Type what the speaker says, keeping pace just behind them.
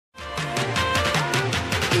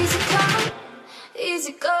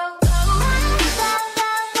music go.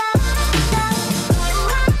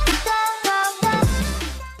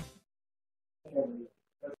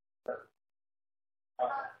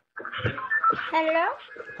 Hello?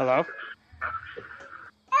 Hello?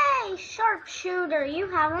 Hey, sharpshooter, you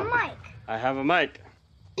have a mic. I have a mic.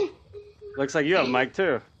 Looks like you have a mic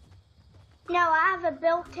too. No, I have a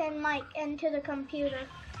built-in mic into the computer.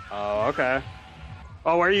 Oh, okay.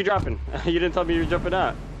 Oh, where are you dropping? You didn't tell me you were jumping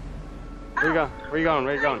out. Where you going? Where you going?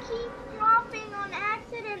 Where you going? I keep dropping on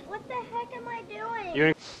accident. What the heck am I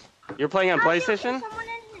doing? You're playing on PlayStation? There's someone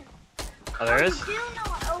in here. Oh, there is? You do know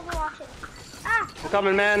what Overwatch is. Ah, I'm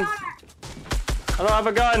coming, man. I don't have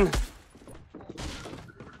a gun.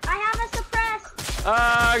 I have a suppressed.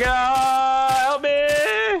 Help me!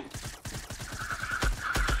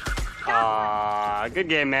 Ah, good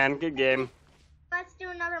game, man. Good game. Let's do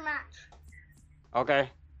another match. Okay.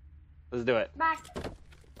 Let's do it. Bye.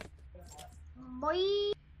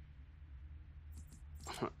 Boy.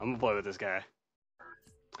 I'm gonna play with this guy.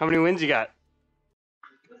 How many wins you got?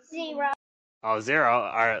 0. Oh, 0?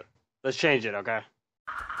 Alright. Let's change it, okay?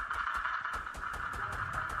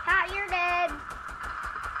 Ha, you're dead.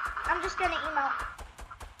 I'm just gonna emote.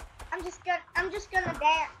 I'm just gonna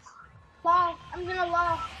dance. Lol. I'm gonna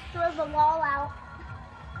lol. Throw the lol out.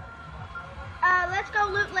 Let's go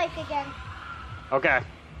loot lake again. Okay.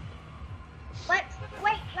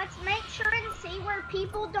 Let's make sure and see where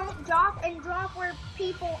people don't drop and drop where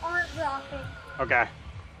people aren't dropping. Okay.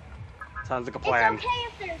 Sounds like a plan. It's okay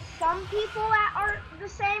if there's some people that aren't the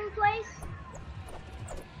same place.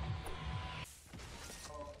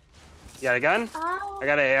 You got a gun? Oh. I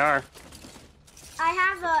got an AR. I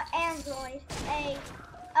have a Android, a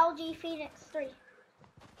LG Phoenix 3.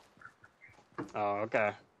 Oh,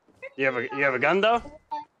 okay. You have a gun though?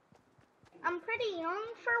 I'm pretty young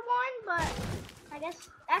for one, but I guess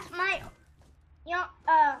that's my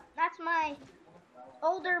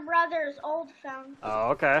older brother's old phone. Oh,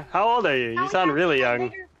 okay. How old are you? You sound really young.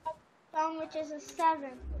 Bigger phone, which is a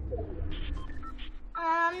 7.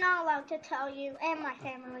 I'm not allowed to tell you, and my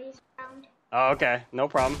family's around. Oh, okay. No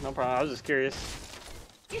problem. No problem. I was just curious.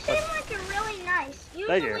 You seem like you're really nice.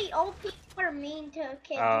 Thank you. Usually old people are mean to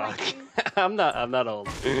kids like me. I'm not old.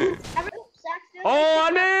 Oh,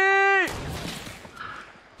 on me!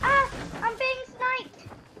 Ah, I'm being sniped.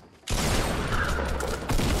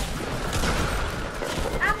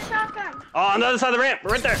 I'm shotgun. Oh, on the other side of the ramp,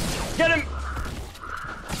 right there. Get him!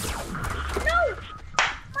 No!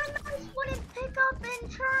 My mouse wouldn't pick up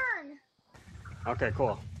and turn. Okay,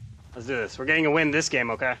 cool. Let's do this. We're getting a win this game,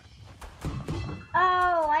 okay?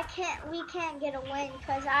 Oh, we can't get a win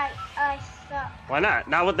because I suck. Why not?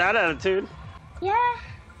 Not with that attitude. Yeah.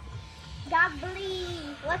 God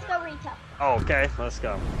believe. Let's go retail. Oh, okay. Let's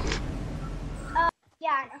go.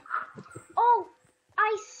 Yeah, I know. Oh,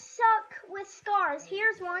 I suck with scars.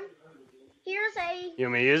 Here's one. Here's a... You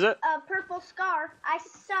want me to use it? A purple scar. I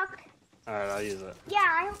suck. Alright, I'll use it.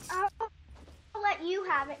 Yeah, I'll let you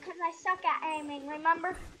have it because I suck at aiming,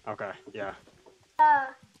 remember? Okay, yeah.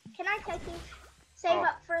 Can I take these? Save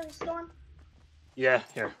up for the storm? Yeah,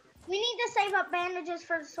 here. We need to save up bandages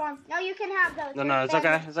for the storm. No, you can have those. No, it's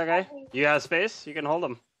okay. It's okay. You got space? You can hold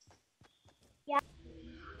them. Yeah.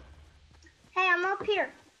 Hey, I'm up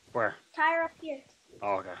here. Where? Tire up here.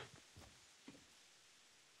 Oh, okay.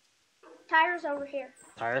 Tire's over here.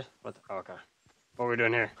 Tires? What? Oh, okay. What are we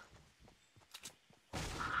doing here?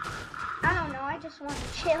 I don't know. I just want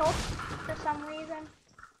to chill for some reason.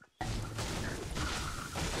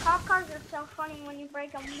 Cop cars are so funny when you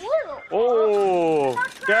break them. Woo! Oh!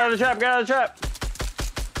 Get out of the trap! Get out of the trap!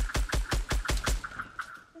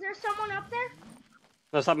 Is there someone up there?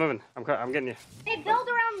 No, stop moving. I'm getting you. Hey, build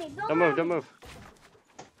around me. Don't move. Don't move.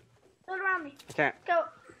 Build around me. I can't. Go.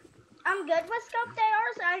 I'm good with scoped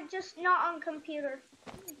ARs. I'm just not on computer.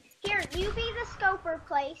 Here, you be the scoper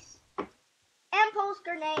place. And pulse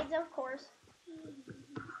grenades, of course.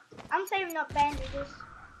 I'm saving up bandages.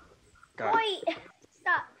 Wait.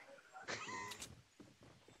 Stop.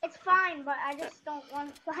 It's fine, but I just don't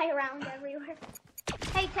want to fly around everywhere.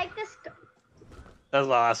 Hey, take this. That was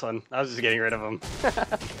the last one. I was just getting rid of them.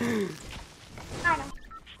 I know.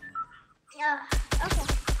 Okay.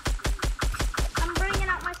 I'm bringing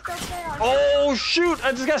out my scope AR. Oh, shoot!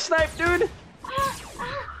 I just got sniped, dude!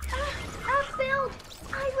 I failed.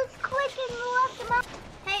 I was clicking the left mouse.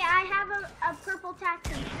 Hey, I have a purple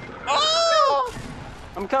taxi. Oh!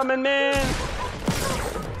 I'm coming, man!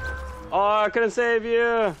 Oh, I couldn't save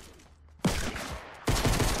you.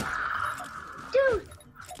 Dude!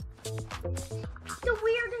 The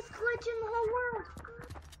weirdest glitch in the whole world.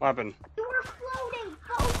 What happened? You were floating.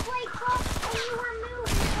 Both played clock and you were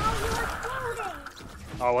moving while you were floating.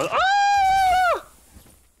 Oh, well, oh!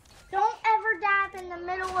 Don't ever dab in the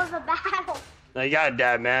middle of a battle. No, you gotta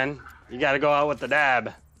dab, man. You gotta go out with the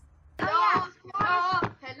dab. Oh, yeah. Hello. Oh,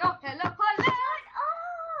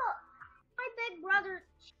 my big brother.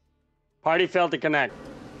 Party failed to connect.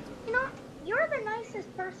 You know, you're the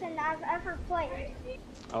nicest person I've ever played.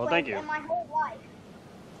 Oh, with thank you. In my whole life.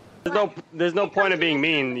 There's no point of being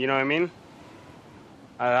mean. You know what I mean?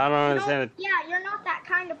 I don't understand it. Yeah, you're not that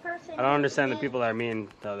kind of person. I don't understand the who's people that are mean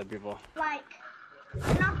to other people. Like,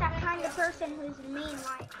 you're not that kind of person who's mean.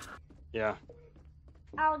 Like, Yeah.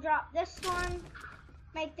 I'll drop this one.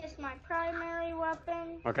 Make this my primary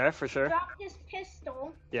weapon. Okay, for sure. Drop this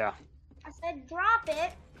pistol. Yeah. I said drop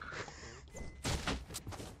it.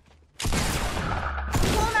 I'm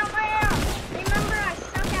pulling out my arrow. Remember, I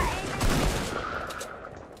suck at aiming.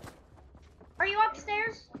 Are you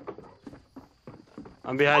upstairs?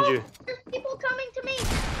 I'm behind you. There's people coming to me.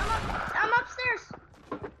 I'm upstairs.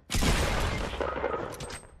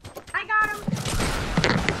 I got him.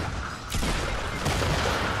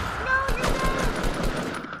 No, you're dead.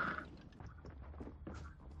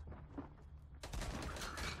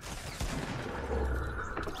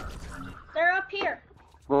 They're up here.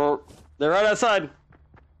 Well, they're right outside.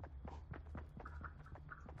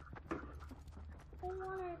 I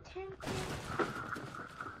want to attempt it.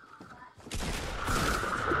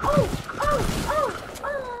 Oh!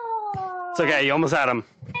 It's okay. You almost had him.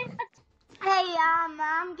 Hey,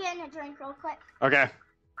 I'm getting a drink real quick. Okay.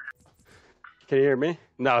 Can you hear me?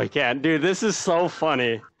 No, he can't. Dude, this is so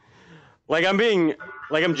funny. Like, I'm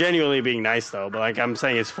genuinely being nice, though. But, like, I'm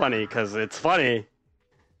saying it's funny because it's funny.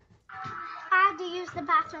 I had to use the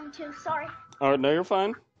bathroom, too. Sorry. Oh, no, you're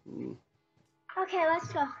fine. Okay, let's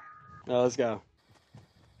go. Oh, let's go.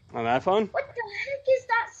 On iPhone? What the heck is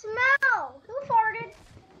that smell? Who farted?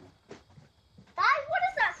 Guys, what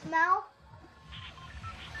is that smell?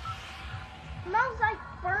 Smells like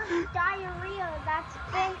burnt diarrhea that's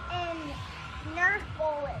been in Nerf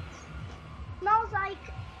bullets. Smells like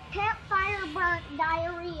campfire burnt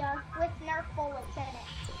diarrhea with Nerf bullets in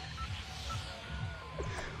it.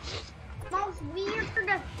 Smells weird.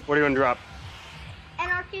 What do you want to drop?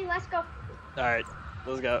 Anarchy, let's go. Alright,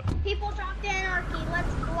 let's go. People dropped Anarchy.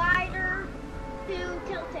 Let's glider to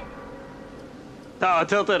Tilted. Oh,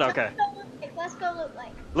 tilted? Okay. Let's go Loot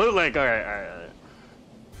Lake. Loot Lake, alright.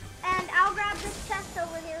 And I'll grab this chest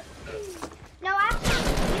over here. No, actually,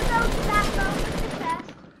 you go to that boat with the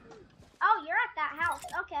chest. Oh, you're at that house.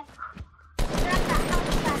 Okay. You're at that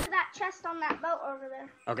house. Back to that chest on that boat over there.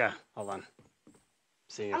 Okay, hold on.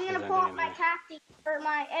 See if I'm there's gonna pull out anything my in tacti or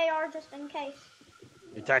my AR just in case.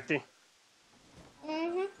 there. You tacti? I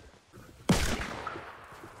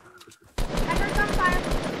heard gunfire.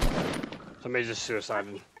 Somebody just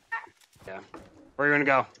suicided. Yeah. Where are you gonna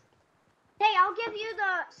go? Hey, I'll give you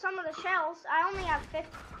some of the shells. I only have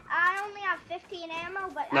 15 ammo,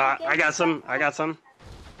 but No, I'll give I got you some. I got some.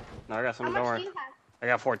 No, I got some. How Don't much worry. do you have? I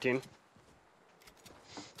got 14.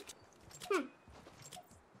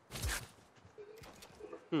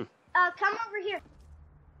 Come over here.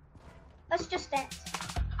 Let's just dance.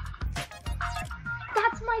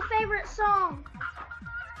 That's my favorite song.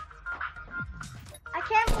 I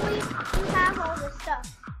can't believe you have all this stuff.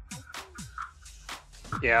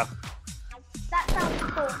 Yeah. That sounds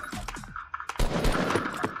cool.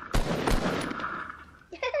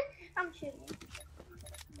 I'm shooting.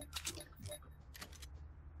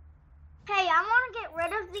 Hey, I want to get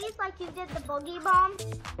rid of these like you did the boogie bomb.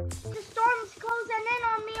 The storm's closing in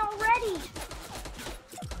on me already.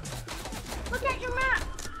 Look at your map.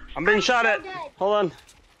 I'm being shot at. dead. Hold on.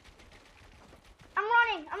 I'm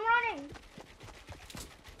running.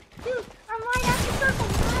 Dude, I'm right at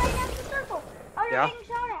the circle. Oh, you're Yeah? getting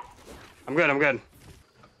shot at. I'm good.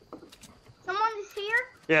 Someone's here.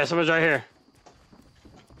 Yeah, someone's right here.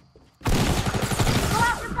 Pull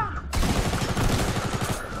out your phone.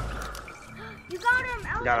 You got him. I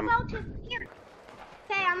was Got him. about to here.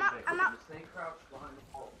 Okay, I'm up. Stay crouched behind the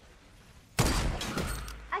pole.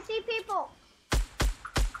 I see people.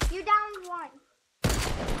 You downed one.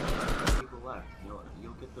 People left.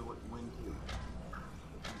 You'll get the win too.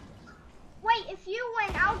 Wait, if you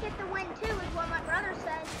win, I'll get the win too, is what my brother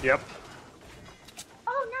said. Yep.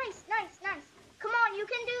 Oh, nice. Come on, you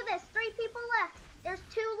can do this. 3 people left. There's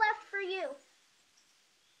 2 left for you.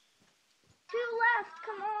 2 left.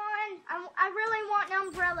 Come on. I really want an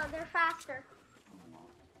umbrella. They're faster.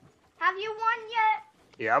 Have you won yet?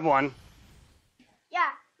 Yeah, I've won.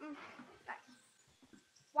 Yeah. Nice.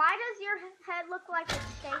 Why does your head look like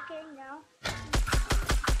it's shaking now?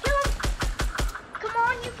 Kill him! Come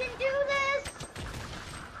on, you can do this!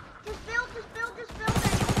 Just build, and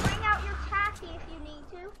you'll bring out your taffy if you need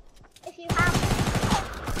to.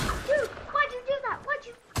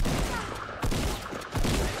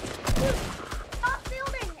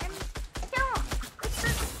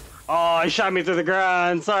 Oh, he shot me through the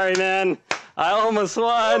ground. Sorry, man. I almost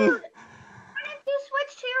won. Dude, why didn't you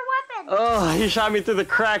switch to your weapon? Oh, he shot me through the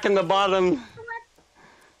crack in the bottom.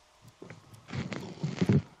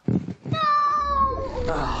 No!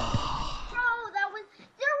 Oh, there was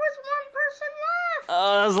one person left.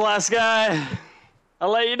 Oh, that was the last guy. I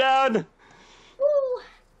let you down. Ooh,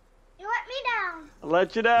 you let me down. I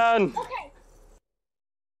let you down. Okay.